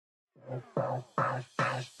Get up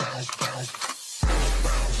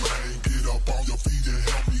on your feet and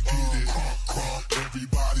help me get it.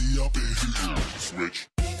 Everybody up in here. Switch.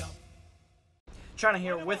 Trying to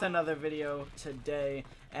here with another video today,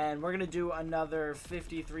 and we're gonna do another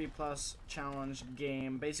 53 plus challenge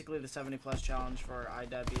game, basically the 70 plus challenge for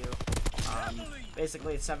IW.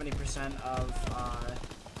 Basically it's 70% of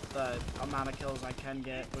the amount of kills I can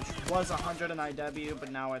get, which was 100 in IW,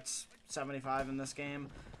 but now it's 75 in this game,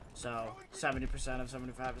 so 70% of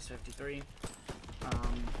 75 is 53.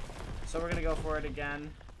 So we're gonna go for it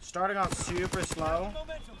again, starting off super slow,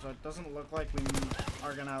 so it doesn't look like we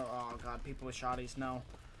are gonna, oh god, people with shotties, no.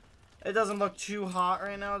 It doesn't look too hot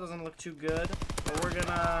right now, it doesn't look too good, but we're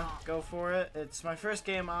gonna go for it. It's my first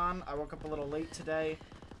game on. I woke up a little late today.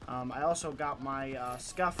 I also got my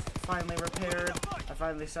scuff finally repaired. I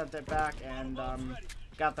finally sent it back and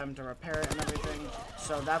got them to repair it and everything.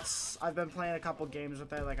 So that's, I've been playing a couple games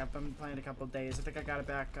with it, like I've been playing a couple days. I think I got it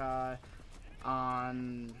back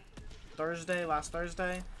on Thursday, last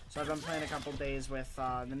Thursday. So I've been playing a couple days with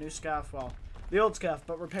the new scuff, well, the old scuff,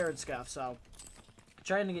 but repaired scuff. So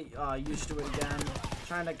trying to get used to it again.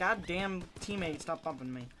 Trying to, goddamn teammate, stop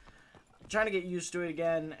bumping me. Trying to get used to it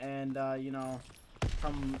again, and you know,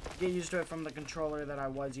 get used to it from the controller that I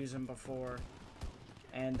was using before.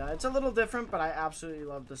 And it's a little different, but I absolutely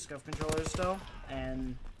love the scuff controller still,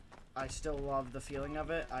 and I still love the feeling of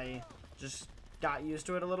it. I just got used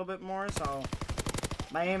to it a little bit more, so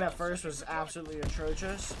my aim at first was absolutely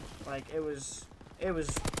atrocious. Like, it was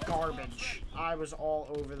garbage. I was all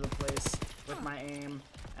over the place with my aim,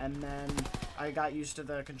 and then I got used to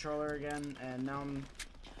the controller again, and now I'm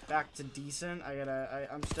back to decent.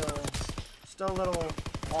 I'm still a little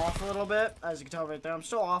off a little bit, as you can tell right there. I'm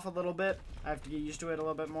still off a little bit. I have to get used to it a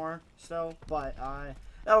little bit more still, but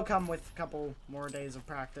that'll come with a couple more days of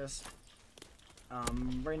practice.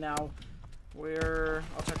 Right now,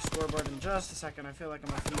 I'll check scoreboard in just a second. I feel like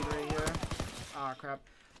I'm a feed right here. Ah, crap.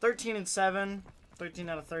 13 and 7, 13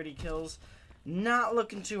 out of 30 kills. Not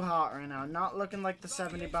looking too hot right now. Not looking like the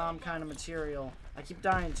 70 bomb kind of material. I keep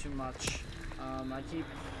dying too much. I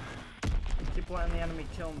keep letting the enemy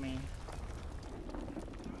kill me,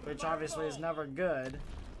 which obviously is never good,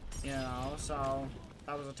 you know. So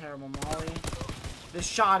that was a terrible molly. This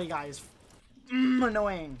shoddy guy is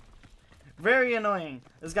annoying. Very annoying.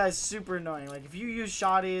 This guy's super annoying. Like, if you use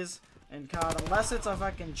shotties in COD, unless it's a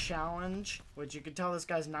fucking challenge, which you can tell this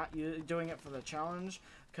guy's not doing it for the challenge,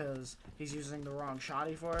 because he's using the wrong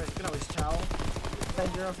shoddy for it. You can always tell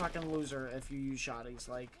that you're a fucking loser if you use shotties.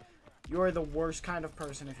 Like, you're the worst kind of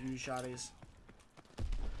person if you use shotties.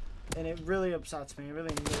 And it really upsets me. It really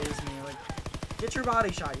annoys me. Like, get your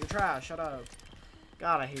body shot. You're trash. Shut up.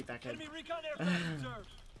 God, I hate that kid.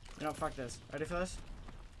 You know, fuck this. Ready for this?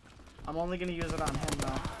 I'm only gonna use it on him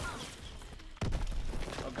though.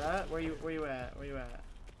 Okay, where you at? Where you at?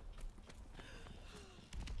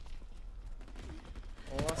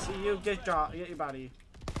 Oh, I see you. Get your body.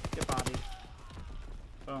 Get body.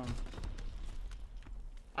 Boom.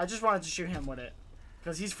 I just wanted to shoot him with it,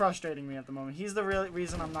 because he's frustrating me at the moment. He's the real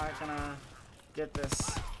reason I'm not gonna get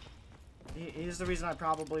this. He's the reason I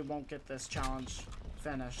probably won't get this challenge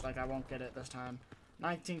finished. Like, I won't get it this time.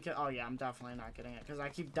 19 kills. Oh yeah, I'm definitely not getting it, because I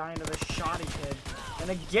keep dying to this shoddy kid. And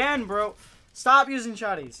again, bro, stop using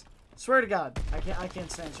shotties. Swear to God, I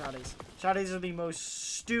can't stand shotties. Shotties are the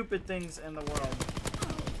most stupid things in the world.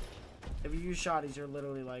 If you use shotties, you're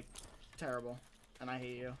literally, like, terrible, and I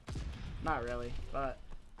hate you. Not really, but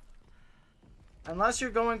unless you're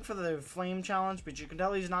going for the flame challenge, but you can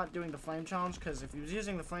tell he's not doing the flame challenge, because if he was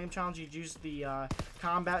using the flame challenge, he'd use the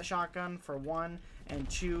combat shotgun for 1, and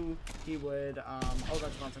 2, he would, oh,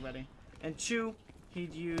 that's something ready. And 2,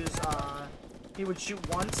 he'd use, he would shoot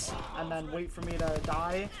once, and then wait for me to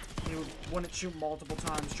die. He wouldn't shoot multiple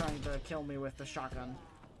times trying to kill me with the shotgun.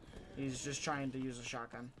 He's just trying to use a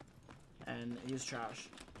shotgun. And he's trash.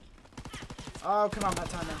 Oh, come on, that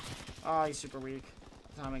timing. Oh, he's super weak.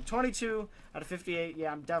 Timing. 22 out of 58.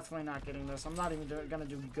 Yeah, I'm definitely not getting this. I'm not even gonna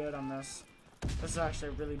do good on this. This is actually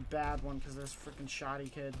a really bad one, because this freaking shoddy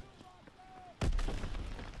kid.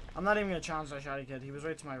 I'm not even gonna challenge that shoddy kid. He was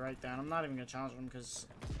right to my right there, and I'm not even gonna challenge him, because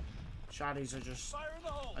shotties are just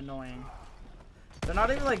annoying. They're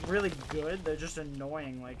not even, like, really good. They're just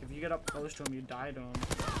annoying. Like, if you get up close to him, you die to him.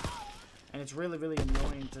 And it's really, really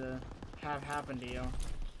annoying to have happen to you.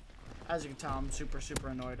 As you can tell, I'm super, super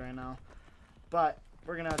annoyed right now. But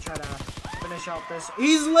we're gonna try to finish out this.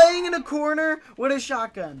 He's laying in a corner with a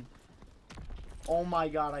shotgun. Oh my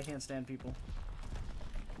God, I can't stand people.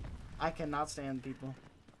 I cannot stand people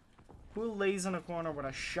who lays in a corner with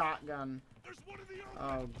a shotgun.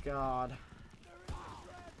 Oh God.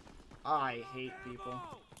 I hate people.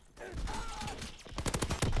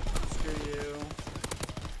 Screw you.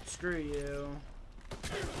 Screw you.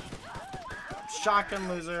 Shotgun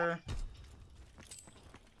loser.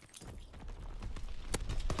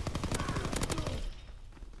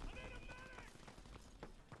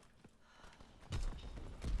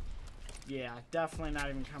 Yeah, definitely not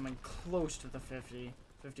even coming close to the 50.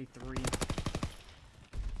 53.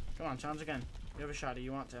 Come on, challenge again. You have a shot. Do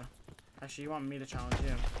you want to? Actually, you want me to challenge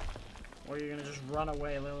you. Or you're gonna just run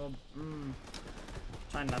away, little...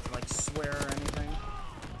 Trying not to, like, swear or anything.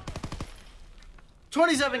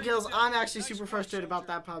 27 kills. I'm actually super frustrated about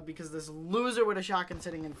that pod because this loser with a shotgun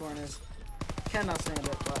sitting in corners. Cannot stand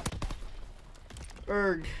it, but...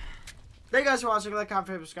 Thank you guys for watching. Like, comment,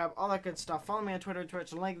 favorite, subscribe, all that good stuff. Follow me on Twitter and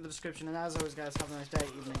Twitch. Link in the description. And as always, guys, have a nice day,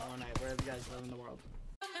 evening, or night, wherever you guys live in the world.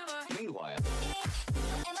 Meanwhile...